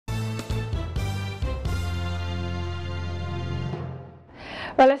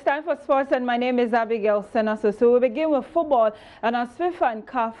Well, it's time for sports, and my name is Abigail Senaso. So we begin with football, and as FIFA and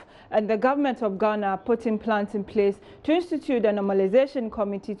CAF and the government of Ghana are putting plans in place to institute a normalization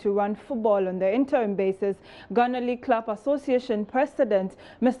committee to run football on the interim basis, Ghana League Club Association President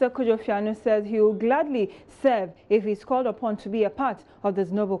Mr. Kujofiano says he will gladly serve if he's called upon to be a part of this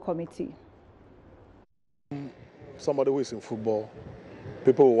noble committee. Somebody who is in football,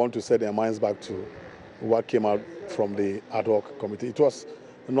 people will want to set their minds back to what came out from the ad hoc committee. It was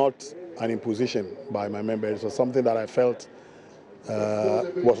not an imposition by my members. It was something that I felt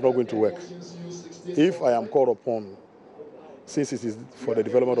was not going to work. If I am called upon, since it is for the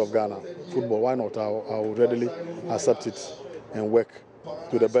development of Ghana football, why not? I will readily accept it and work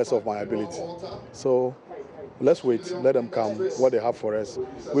to the best of my ability. So let's wait, let them come, what they have for us.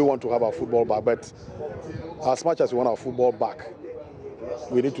 We want to have our football back, but as much as we want our football back,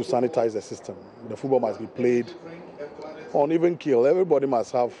 we need to sanitize the system. The football must be played on even keel. Everybody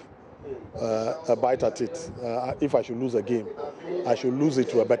must have a bite at it. If I should lose a game, I should lose it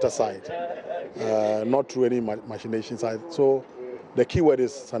to a better side, not through any machination side. So the key word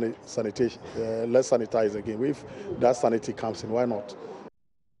is sanitation. Let's sanitize the game. If that sanity comes in, why not?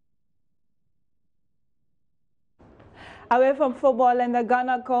 Away from football, and the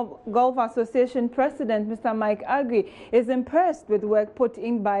Ghana Golf Association President, Mr. Mike Agri, is impressed with work put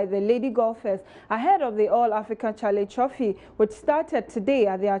in by the lady golfers ahead of the All-Africa Challenge Trophy, which started today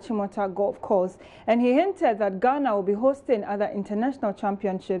at the Achimota Golf Course. And he hinted that Ghana will be hosting other international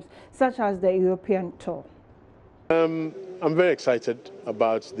championships, such as the European Tour. I'm very excited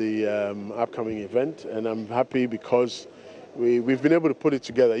about the upcoming event, and I'm happy because we've been able to put it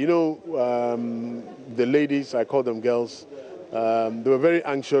together. You know, the ladies, I call them girls, they were very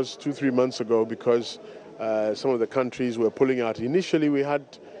anxious 2-3 months ago because some of the countries were pulling out. Initially, we had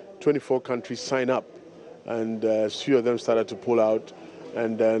 24 countries sign up, and a few of them started to pull out,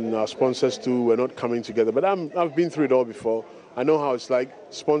 and then our sponsors too were not coming together. But I've been through it all before. I know how it's like.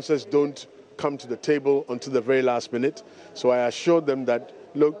 Sponsors don't come to the table until the very last minute. So I assured them that,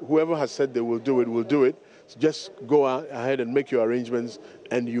 look, whoever has said they will do it, will do it. Just go ahead and make your arrangements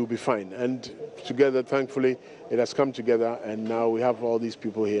and you'll be fine. And together, thankfully, it has come together and now we have all these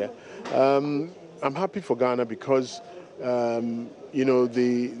people here. I'm happy for Ghana because, you know,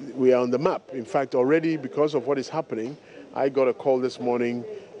 we are on the map. In fact, already because of what is happening, I got a call this morning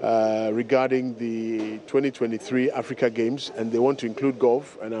regarding the 2023 Africa Games, and they want to include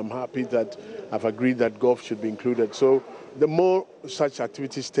golf, and I'm happy that I've agreed that golf should be included. So the more such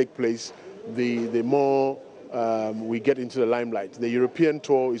activities take place, the more we get into the limelight. The European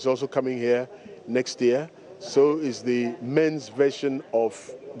Tour is also coming here next year. So is the men's version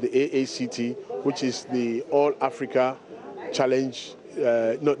of the AACT, which is the All Africa Challenge.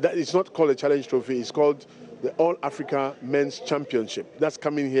 No, it's not called a Challenge Trophy. It's called the All Africa Men's Championship. That's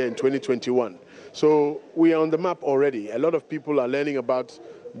coming here in 2021. So we are on the map already. A lot of people are learning about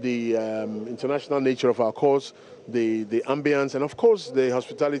the international nature of our course, the ambience, and of course the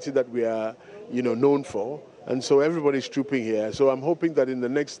hospitality that we are, you know, known for. And so everybody's trooping here. So I'm hoping that in the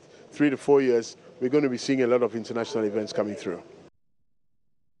next 3 to 4 years, we're going to be seeing a lot of international events coming through.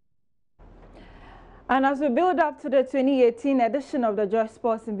 And as we build up to the 2018 edition of the Joy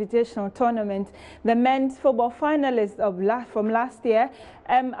Sports Invitational Tournament, the men's football finalists from last year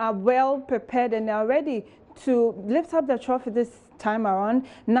are well prepared and are ready to lift up the trophy this time around.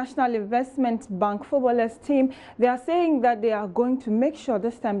 National Investment Bank footballers team, they are saying that they are going to make sure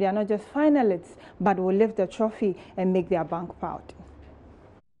this time they are not just finalists, but will lift the trophy and make their bank proud.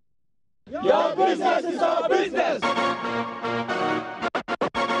 Your business is our business.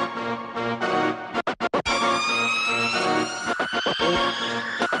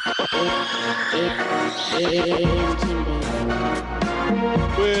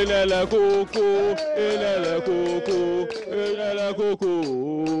 Inela kuku, inela kuku, inela kuku,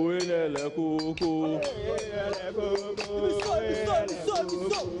 inela kuku.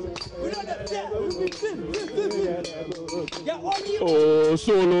 Oh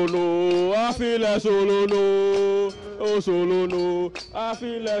solo no, I feel a solo no. Oh solo no, I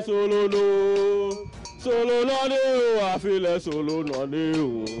feel a solo no. Solo no, I feel a solo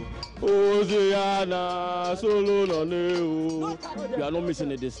no. Oh, Ziana, solo no. We are not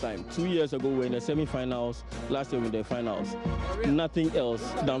missing it this time. 2 years ago, we were in the semi-finals. Last year, we were in the finals. Nothing else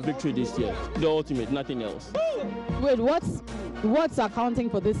than victory this year. The ultimate, nothing else. Wait, what's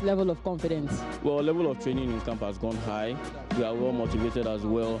accounting for this level of confidence? Well, level of training in camp has gone high. We are well motivated as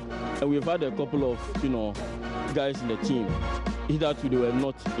well, and we've had a couple of, you know, guys in the team hitherto they were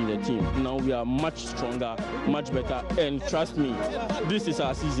not in the team. Now we are much stronger, much better, and trust me, this is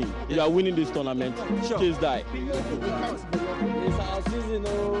our season. We are winning this tournament. Case die. It's our season.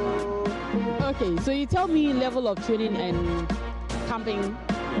 Oh. Okay, so you tell me level of training and camping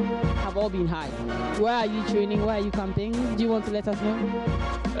have all been high. Where are you training? Where are you camping? Do you want to let us know?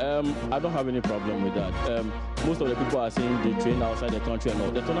 I don't have any problem with that. Most of the people are saying they train outside the country and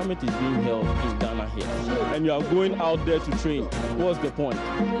all. The tournament is being held in Ghana here. And you are going out there to train. What's the point?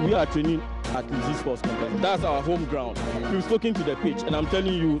 We are training at Midday Sports complex. That's our home ground. We've spoken to the pitch and I'm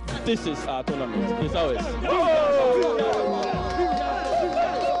telling you, this is our tournament. It's ours.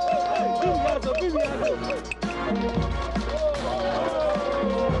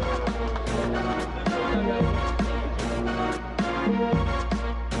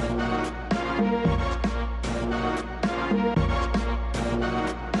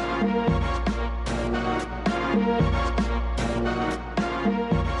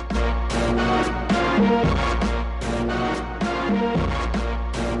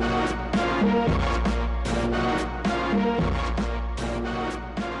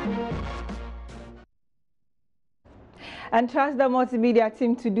 And trust the multimedia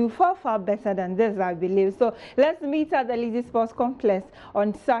team to do far better than this, I believe. So let's meet at the Midday Sports Complex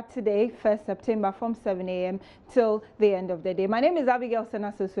on Saturday, 1st September from 7 a.m. till the end of the day. My name is Abigail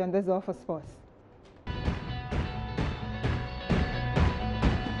Senasosu and this is all for sports.